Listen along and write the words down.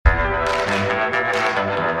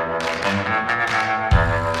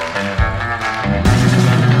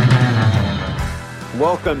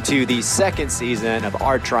welcome to the second season of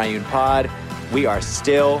Our Triune Pod. We are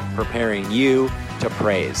still preparing you to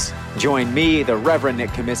praise. Join me, the Reverend Nick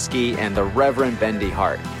Comiskey, and the Reverend Bendy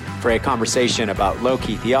Hart for a conversation about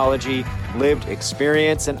low-key theology, lived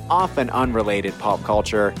experience, and often unrelated pop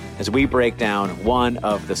culture as we break down one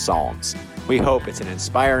of the Psalms. We hope it's an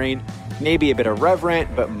inspiring, maybe a bit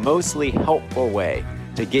irreverent, but mostly helpful way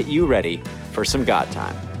to get you ready for some God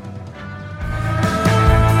time.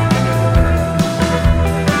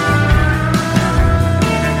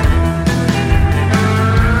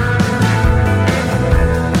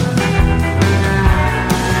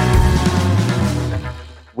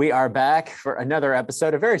 We are back for another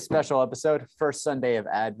episode, a very special episode, first Sunday of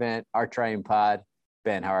Advent, Our Triune Pod.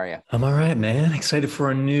 Ben, how are you? I'm all right, man. Excited for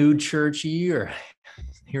a new church year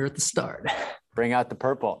here at the start. Bring out the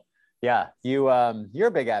purple. Yeah, you're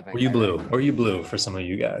a big Advent. Or you blue for some of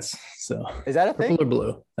you guys. So is that a purple thing? or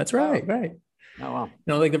blue? That's right, right. Oh, wow. You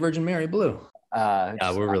know, like the Virgin Mary blue.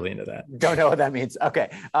 Yeah, we're really into that. Don't know what that means. Okay.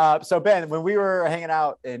 So Ben, when we were hanging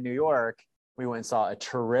out in New York, we went and saw a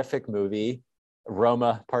terrific movie,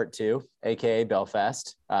 Roma Part 2, aka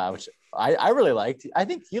Belfast, which I really liked. I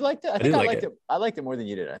think you liked it. I think I liked it. I liked it more than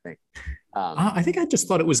you did, I think. I think I just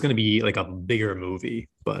thought it was going to be like a bigger movie,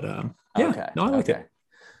 but yeah, okay. No, I liked it.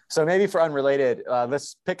 So maybe for unrelated,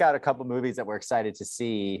 let's pick out a couple movies that we're excited to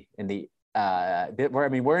see in the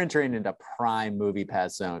we're entering into prime movie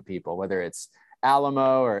pass zone, people, whether it's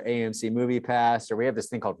Alamo or AMC Movie Pass, or we have this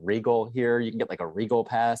thing called Regal here. You can get like a Regal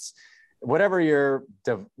Pass. Whatever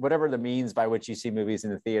the means by which you see movies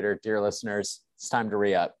in the theater, dear listeners, it's time to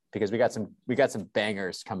re-up because we got some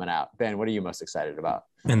bangers coming out. Ben, what are you most excited about?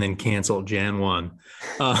 And then cancel Jan 1.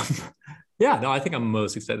 Yeah, no, I think I'm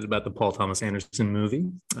most excited about the Paul Thomas Anderson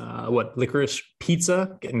movie. Licorice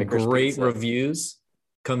Pizza, getting great reviews.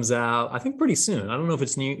 Comes out, I think, pretty soon. I don't know if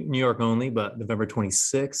it's New York only, but November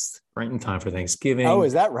 26th, right in time for Thanksgiving. Oh,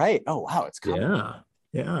 is that right? Oh, wow, it's coming.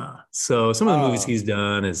 Yeah. So some of the movies he's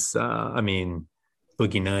done is,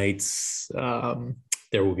 Boogie Nights,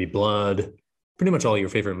 There Will Be Blood. Pretty much all your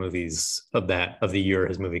favorite movies of the year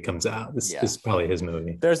his movie comes out. This is probably his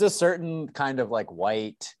movie. There's a certain kind of like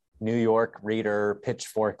white New York reader,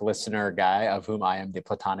 Pitchfork listener guy of whom I am the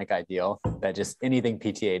platonic ideal, that just anything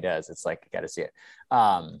PTA does, it's like, I got to see it.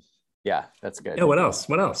 Yeah, that's good. Yeah, what else?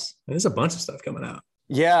 There's a bunch of stuff coming out.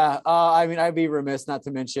 Yeah, I'd be remiss not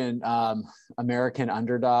to mention American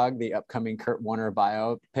Underdog, the upcoming Kurt Warner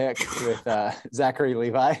biopic with Zachary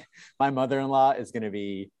Levi. My mother-in-law is going to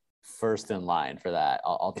be first in line for that.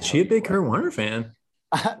 Is she a big Kurt Warner fan?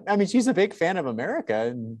 I mean, she's a big fan of America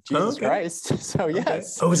and Jesus Christ. So yes. Okay.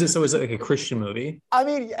 So is it like a Christian movie? I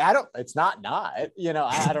mean, it's not, you know,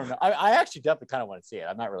 I don't know. I actually definitely kind of want to see it.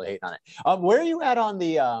 I'm not really hating on it. Where are you at on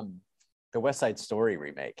the West Side Story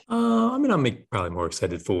remake? I'm probably more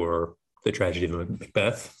excited for the tragedy of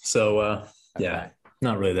Macbeth. So yeah,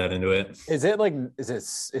 not really that into it. Is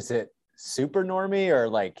it super normie or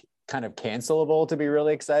like kind of cancelable to be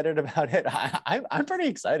really excited about it? I'm pretty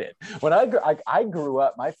excited. When I grew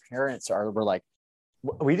up, my parents were like,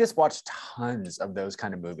 we just watched tons of those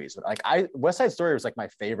kind of movies. Like West Side Story was like my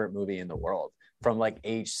favorite movie in the world from like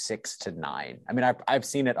age 6 to 9. I mean, I've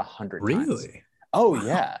seen it 100 times. Really? Oh wow.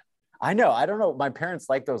 Yeah. I know. I don't know. My parents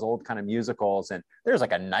like those old kind of musicals, and there's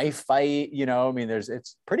like a knife fight, you know, I mean,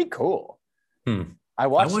 it's pretty cool. I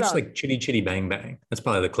watched like Chitty Chitty Bang Bang. That's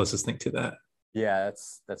probably the closest thing to that. Yeah,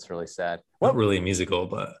 that's really sad. Not really a musical,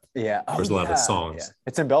 but yeah, there's a lot of songs. Yeah.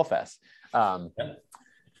 It's in Belfast.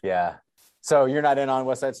 Yeah. So you're not in on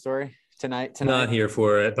West Side Story tonight? Not here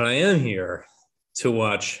for it, but I am here to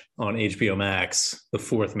watch on HBO Max the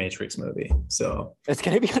 4th Matrix movie. So it's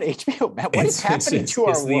going to be on HBO Max. What is happening to our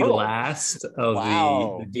world? It's the last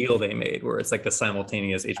of the deal they made, where it's like the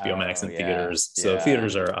simultaneous HBO Max in theaters. So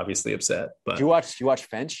theaters are obviously upset. But do you watch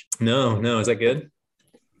Finch? No, is that good?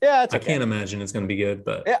 Yeah, it's okay. I can't imagine it's going to be good,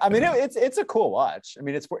 but yeah, I mean, it's a cool watch. I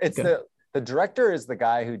mean, it's the director is the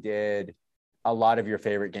guy who did a lot of your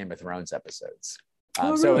favorite Game of Thrones episodes.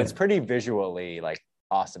 So it's pretty visually like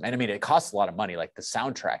awesome. And I mean, it costs a lot of money. Like the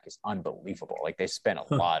soundtrack is unbelievable. Like they spent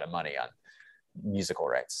a lot of money on musical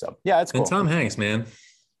rights. So yeah, it's cool. And Tom Hanks, man.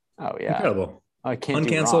 Oh yeah. Incredible.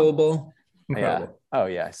 Uncancelable. Incredible. Yeah. Oh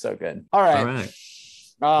yeah. So good. All right.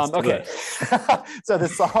 Okay. So the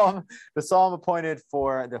psalm appointed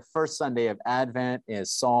for the first Sunday of Advent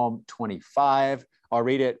is Psalm 25. I'll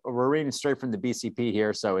read it. We're reading straight from the BCP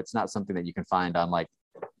here, so it's not something that you can find on like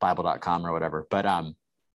Bible.com or whatever. But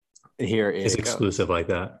here is exclusive like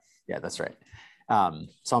that. Yeah, that's right.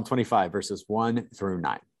 Psalm 25, verses 1 through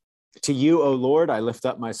 9. To you, O Lord, I lift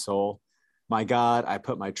up my soul. My God, I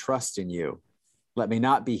put my trust in you. Let me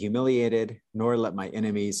not be humiliated, nor let my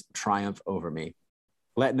enemies triumph over me.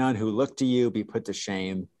 Let none who look to you be put to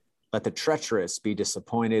shame. Let the treacherous be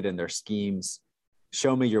disappointed in their schemes.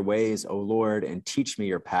 Show me your ways, O Lord, and teach me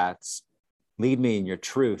your paths. Lead me in your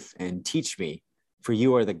truth and teach me, for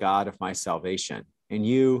you are the God of my salvation. In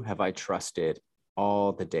you have I trusted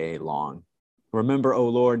all the day long. Remember, O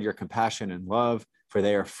Lord, your compassion and love, for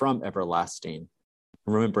they are from everlasting.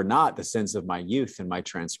 Remember not the sins of my youth and my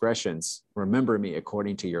transgressions. Remember me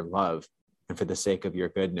according to your love and for the sake of your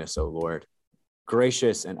goodness, O Lord.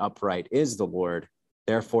 Gracious and upright is the Lord.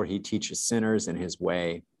 Therefore, he teaches sinners in his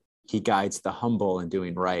way. He guides the humble in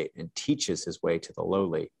doing right and teaches his way to the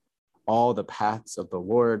lowly. All the paths of the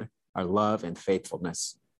Lord are love and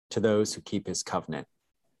faithfulness to those who keep his covenant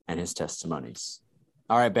and his testimonies.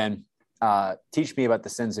 All right, Ben, teach me about the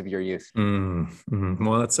sins of your youth.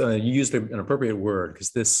 Well, that's you used an appropriate word,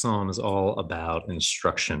 because this psalm is all about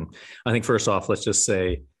instruction. I think first off, let's just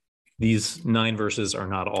say these 9 verses are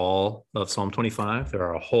not all of Psalm 25. There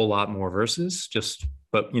are a whole lot more verses,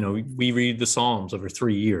 but we read the Psalms over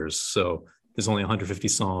 3 years, so there's only 150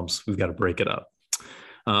 Psalms. We've got to break it up.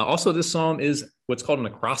 Also, this psalm is what's called an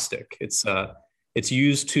acrostic. It's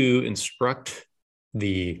used to instruct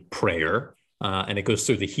the prayer, and it goes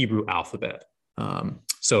through the Hebrew alphabet.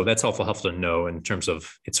 So that's helpful to know in terms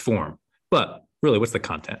of its form. But really, what's the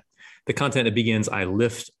content? The content, it begins, I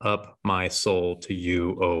lift up my soul to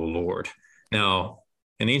you, O Lord. Now,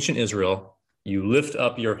 in ancient Israel, you lift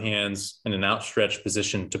up your hands in an outstretched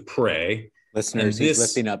position to pray. Listeners, he's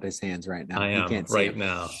lifting up his hands right now. I am right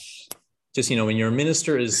now. Just, when your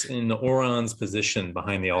minister is in the Orion's position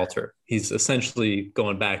behind the altar, he's essentially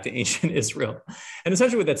going back to ancient Israel. And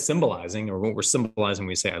essentially what that's symbolizing, or what we're symbolizing when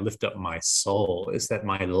we say, I lift up my soul, is that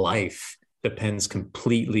my life depends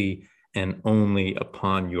completely and only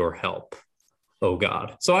upon your help, oh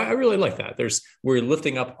God. So I really like that. We're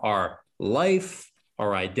lifting up our life,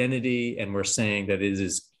 our identity, and we're saying that it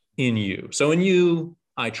is in you. So in you,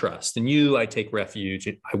 I trust. In you, I take refuge.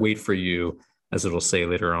 I wait for you, as it'll say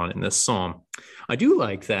later on in this psalm. I do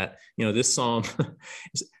like that, this psalm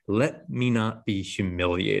is, let me not be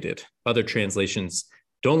humiliated. Other translations,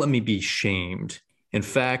 don't let me be shamed. In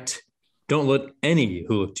fact, don't let any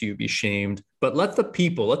who look to you be shamed, but let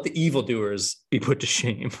the evildoers be put to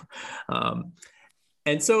shame.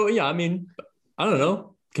 And so, I don't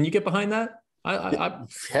know. Can you get behind that? I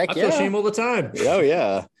feel shame all the time. Oh,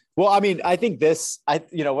 yeah. Well, I think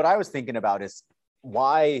what I was thinking about is,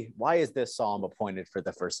 why is this psalm appointed for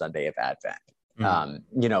the first Sunday of Advent?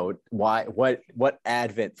 What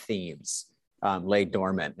Advent themes lay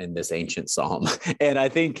dormant in this ancient psalm? And I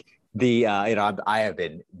think I have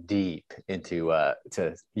been deep into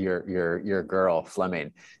to your girl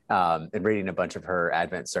Fleming, and reading a bunch of her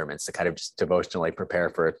Advent sermons to kind of just devotionally prepare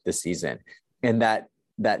for this season. And that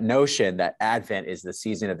notion that Advent is the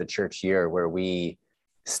season of the church year where we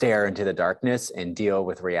stare into the darkness and deal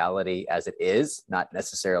with reality as it is, not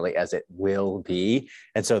necessarily as it will be.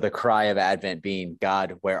 And so the cry of Advent being,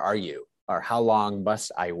 God, where are you? Or how long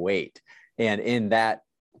must I wait? And in that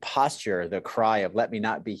posture, the cry of let me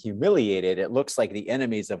not be humiliated, it looks like the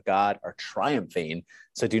enemies of God are triumphing.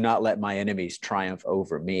 So do not let my enemies triumph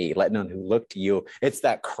over me. Let none who look to you. It's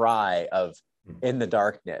that cry of, in the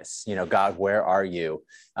darkness, God, where are you?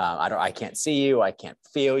 I can't see you. I can't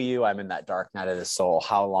feel you. I'm in that dark night of the soul.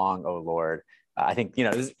 How long, oh Lord? I think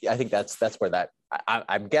that's where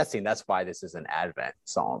I'm guessing that's why this is an Advent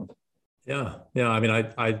psalm. Yeah.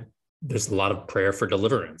 There's a lot of prayer for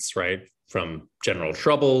deliverance, right? From general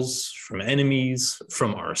troubles, from enemies,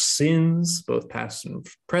 from our sins, both past and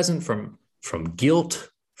present, from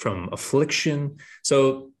guilt, from affliction.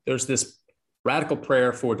 So there's this radical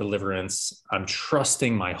prayer for deliverance. I'm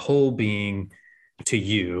trusting my whole being to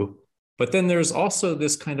you. But then there's also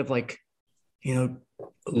this kind of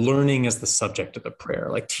learning as the subject of the prayer,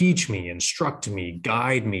 like teach me, instruct me,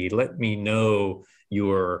 guide me, let me know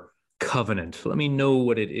your covenant. Let me know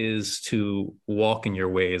what it is to walk in your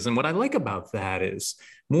ways. And what I like about that is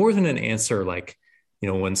more than an answer,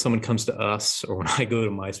 when someone comes to us or when I go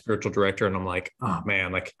to my spiritual director and I'm like, oh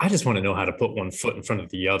man, I just want to know how to put one foot in front of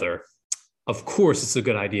the other. Of course, it's a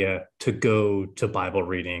good idea to go to Bible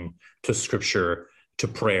reading, to scripture, to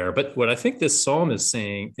prayer. But what I think this psalm is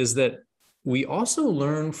saying is that we also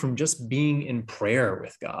learn from just being in prayer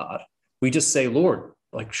with God. We just say, Lord,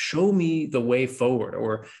 show me the way forward.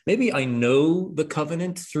 Or maybe I know the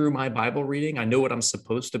covenant through my Bible reading. I know what I'm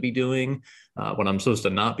supposed to be doing, what I'm supposed to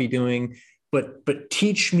not be doing. But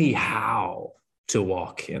teach me how to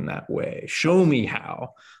walk in that way. Show me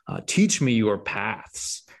how. Teach me your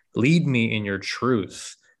paths. Lead me in your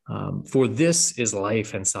truth. For this is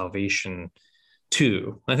life and salvation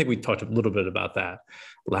too. I think we talked a little bit about that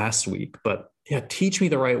last week, but yeah, teach me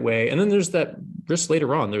the right way. And then there's that just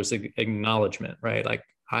later on, there's acknowledgement, right? Like,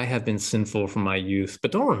 I have been sinful from my youth,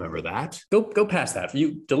 but don't remember that. Go past that.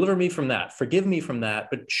 You deliver me from that. Forgive me from that,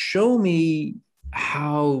 but show me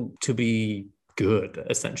how to be good,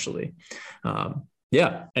 essentially.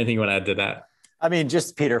 Yeah. Anything you want to add to that? I mean,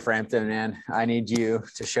 just Peter Frampton, man. I need you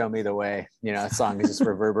to show me the way. You know, that song is just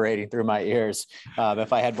reverberating through my ears.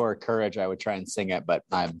 If I had more courage, I would try and sing it, but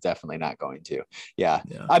I'm definitely not going to. Yeah.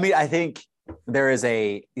 I mean, I think there's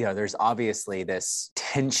obviously this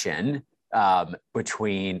tension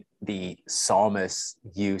between the psalmist's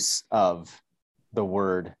use of the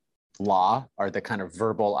word law, or the kind of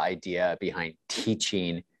verbal idea behind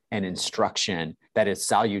teaching and instruction that is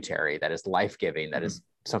salutary, that is life-giving, that is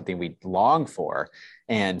something we long for,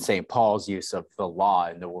 and St. Paul's use of the law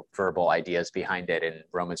and the verbal ideas behind it in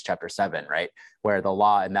Romans chapter 7, right? Where the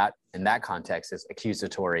law in that context is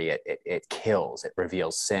accusatory, it kills, it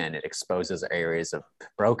reveals sin, it exposes areas of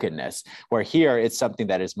brokenness, where here it's something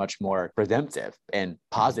that is much more redemptive and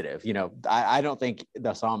positive. You know, I don't think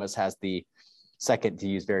the psalmist has the second, to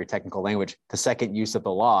use very technical language, the second use of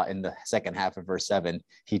the law in the second half of verse 7.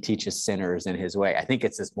 He teaches sinners in his way. I think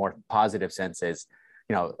it's this more positive sense is,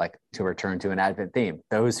 you know, like, to return to an Advent theme,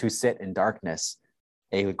 those who sit in darkness,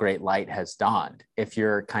 a great light has dawned. If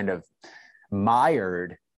you're kind of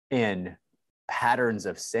mired in patterns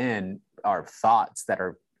of sin or thoughts that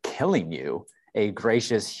are killing you, a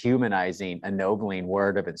gracious, humanizing, ennobling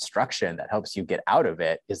word of instruction that helps you get out of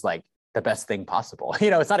it is like the best thing possible. You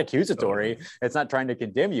know, it's not accusatory. It's not trying to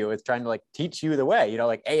condemn you. It's trying to like teach you the way, you know,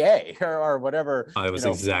 like AA or whatever. It was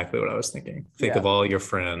exactly what I was thinking. Think of all your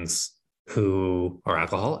friends who are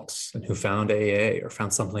alcoholics and who found AA or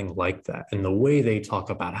found something like that, and the way they talk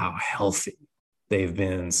about how healthy they've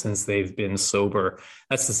been since they've been sober.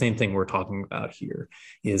 That's the same thing we're talking about here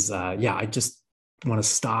is, I just want to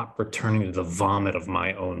stop returning to the vomit of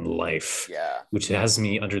my own life, which has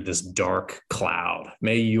me under this dark cloud.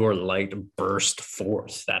 May your light burst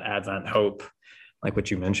forth, that Advent hope, like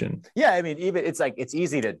what you mentioned. Yeah, I mean, even it's like, it's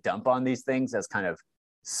easy to dump on these things as kind of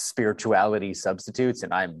spirituality substitutes,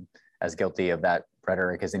 and I'm as guilty of that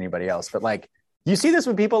rhetoric as anybody else. But like, you see this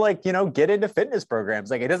when people like, you know, get into fitness programs.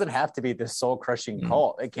 Like, it doesn't have to be this soul crushing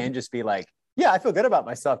cult. It can just be like, yeah, I feel good about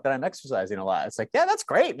myself that I'm exercising a lot. It's like, yeah, that's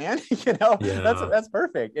great, man. You know, that's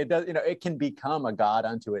perfect. It does, you know, it can become a God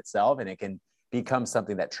unto itself, and it can become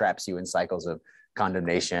something that traps you in cycles of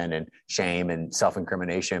condemnation and shame and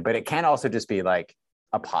self-incrimination. But it can also just be like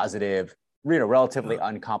a positive, you know, relatively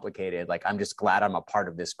uncomplicated, like, I'm just glad I'm a part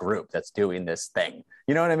of this group that's doing this thing.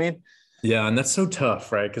 You know what I mean? Yeah. And that's so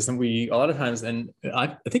tough, right? Because then a lot of times, and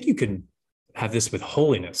I think you can have this with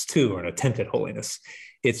holiness too, or an attempt at holiness.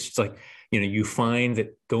 It's just like, you know, you find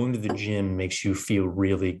that going to the gym makes you feel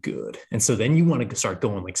really good. And so then you want to start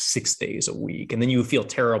going like 6 days a week. And then you feel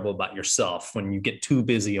terrible about yourself when you get too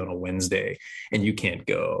busy on a Wednesday and you can't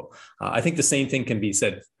go. I think the same thing can be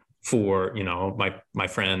said for, you know, my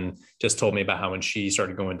friend just told me about how when she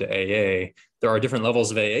started going to AA, there are different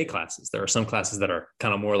levels of AA classes. There are some classes that are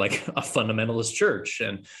kind of more like a fundamentalist church.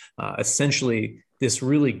 And essentially this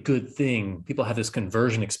really good thing, people have this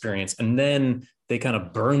conversion experience, and then they kind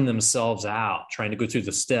of burn themselves out trying to go through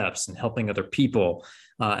the steps and helping other people.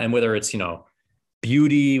 And whether it's, you know,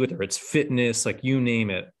 beauty, whether it's fitness, like you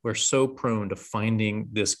name it, we're so prone to finding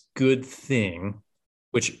this good thing,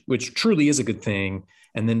 which truly is a good thing,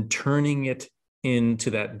 and then turning it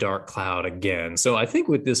into that dark cloud again. So I think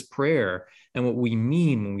with this prayer and what we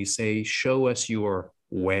mean when we say, show us your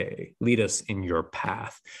way, lead us in your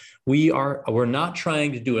path, we're not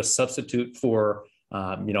trying to do a substitute for,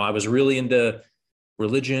 you know, I was really into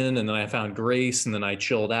religion and then I found grace and then I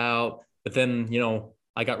chilled out, but then, you know,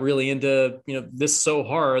 I got really into, you know, this so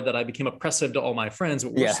hard that I became oppressive to all my friends.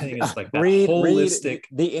 What we're saying is like that holistic,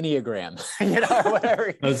 the Enneagram, you know,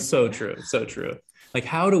 whatever. That's so true. So true. Like,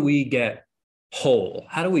 how do we get whole?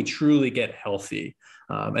 How do we truly get healthy?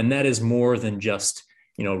 And that is more than just,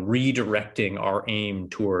 you know, redirecting our aim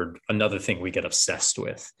toward another thing we get obsessed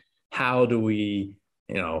with. How do we,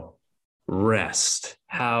 you know, rest?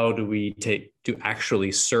 How do we to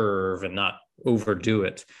actually serve and not overdo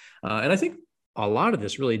it? And I think a lot of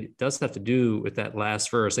this really does have to do with that last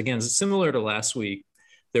verse. Again, it's similar to last week.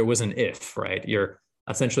 There was an if, right? You're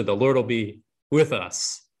essentially, the Lord will be with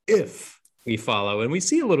us if we follow. And we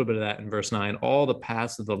see a little bit of that in verse 9. All the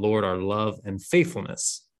paths of the Lord are love and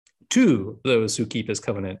faithfulness to those who keep his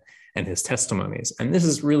covenant and his testimonies. And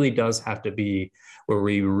this really does have to be where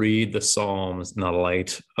we read the Psalms in the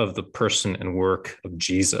light of the person and work of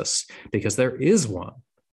Jesus, because there is one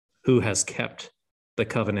who has kept the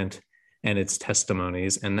covenant and its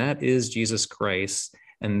testimonies, and that is Jesus Christ.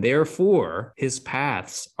 And therefore, his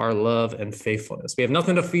paths are love and faithfulness. We have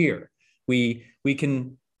nothing to fear. We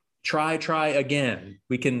can try again.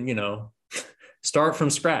 We can, start from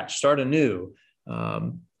scratch, start anew,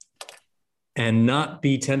 and not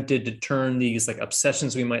be tempted to turn these like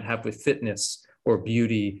obsessions we might have with fitness or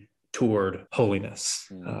beauty toward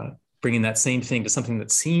holiness. Bringing that same thing to something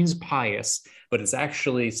that seems pious, but is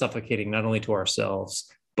actually suffocating not only to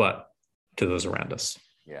ourselves, but to those around us.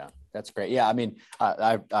 Yeah, that's great. Yeah, I mean,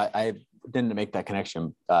 I didn't make that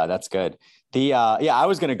connection. That's good. I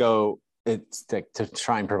was going to go to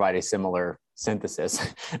try and provide a similar synthesis,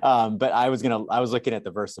 but I was looking at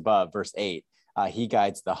the verse above, verse 8. He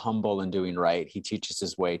guides the humble in doing right. He teaches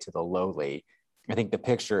his way to the lowly. I think the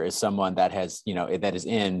picture is someone that has, that is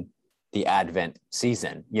in the Advent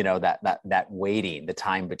season, that waiting, the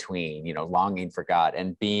time between, longing for God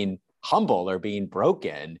and being humble or being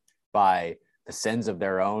broken by the sins of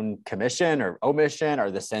their own commission or omission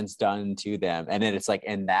or the sins done to them. And then it's like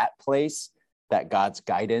in that place that God's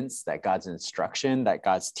guidance, that God's instruction, that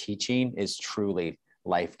God's teaching is truly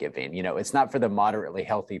life-giving. It's not for the moderately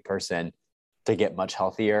healthy person to get much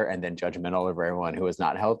healthier and then judgmental over everyone who is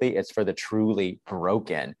not healthy. It's for the truly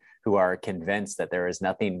broken who are convinced that there is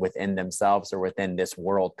nothing within themselves or within this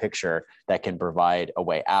world picture that can provide a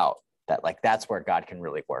way out. That's where God can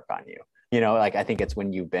really work on you. I think it's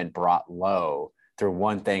when you've been brought low through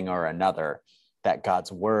one thing or another that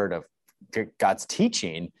God's word of God's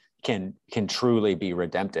teaching can truly be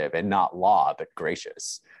redemptive and not law, but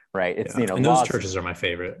gracious, right? It's, and those churches are my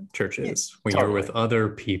favorite churches where you're with other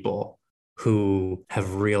people who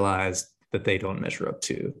have realized that they don't measure up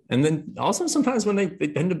to. And then also sometimes when they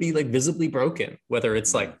tend to be like visibly broken, whether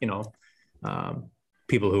it's like,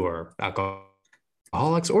 people who are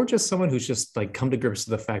alcoholics or just someone who's just like come to grips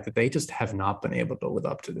with the fact that they just have not been able to live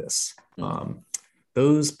up to this.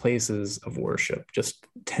 Those places of worship just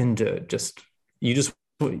tend to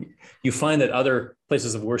you find that other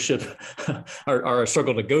places of worship are a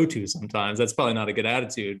struggle to go to sometimes. That's probably not a good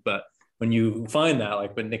attitude, but when you find that,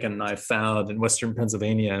 like what Nick and I found in Western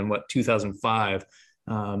Pennsylvania in 2005,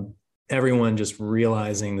 everyone just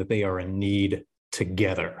realizing that they are in need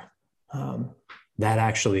together, that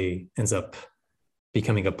actually ends up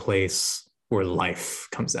becoming a place where life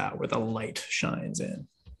comes out, where the light shines in.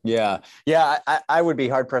 Yeah. I would be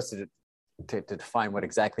hard pressed to define what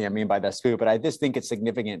exactly I mean by that, Scoop, but I just think it's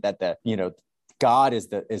significant that God is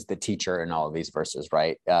the teacher in all of these verses,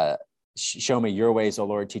 right? Show me your ways, O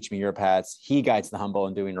Lord, teach me your paths. He guides the humble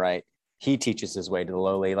in doing right. He teaches his way to the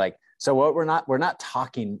lowly. So what we're not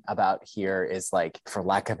talking about here is, like, for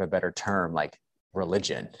lack of a better term, like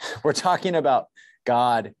religion. We're talking about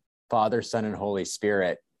God, Father, Son, and Holy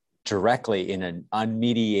Spirit directly in an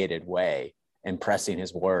unmediated way, impressing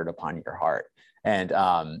his word upon your heart. And,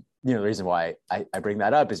 the reason why I bring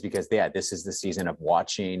that up is because, this is the season of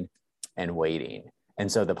watching and waiting.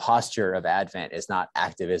 And so the posture of Advent is not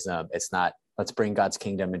activism. It's not, let's bring God's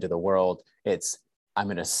kingdom into the world. It's, I'm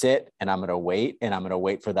going to sit and I'm going to wait, and I'm going to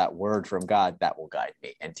wait for that word from God that will guide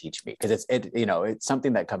me and teach me. Because it's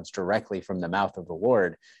something that comes directly from the mouth of the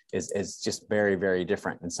Lord is just very, very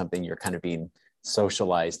different than something you're kind of being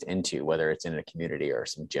socialized into, whether it's in a community or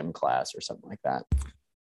some gym class or something like that.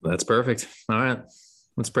 That's perfect. All right,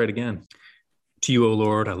 let's pray it again. To you, O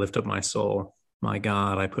Lord, I lift up my soul. My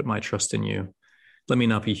God, I put my trust in you. Let me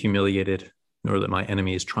not be humiliated, nor let my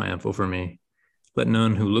enemies triumph over me. Let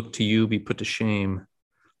none who look to you be put to shame.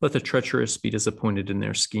 Let the treacherous be disappointed in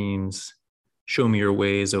their schemes. Show me your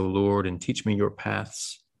ways, O Lord, and teach me your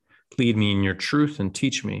paths. Lead me in your truth and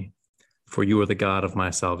teach me, for you are the God of my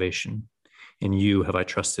salvation. In you have I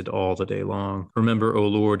trusted all the day long. Remember, O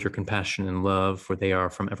Lord, your compassion and love, for they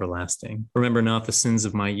are from everlasting. Remember not the sins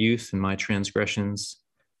of my youth and my transgressions.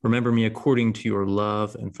 Remember me according to your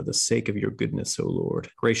love and for the sake of your goodness, O Lord.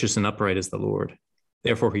 Gracious and upright is the Lord.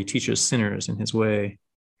 Therefore he teaches sinners in his way.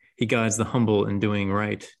 He guides the humble in doing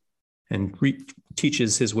right and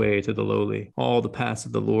teaches his way to the lowly. All the paths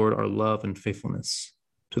of the Lord are love and faithfulness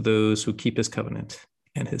to those who keep his covenant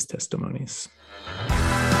and his testimonies.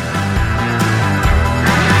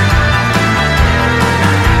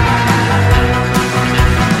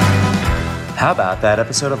 How about that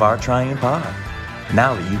episode of Our Triune Pod?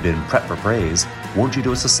 Now that you've been prepped for praise, won't you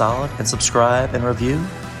do us a solid and subscribe and review?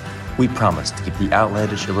 We promise to keep the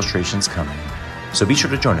outlandish illustrations coming, so be sure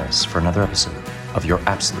to join us for another episode of your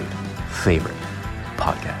absolute favorite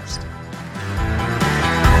podcast.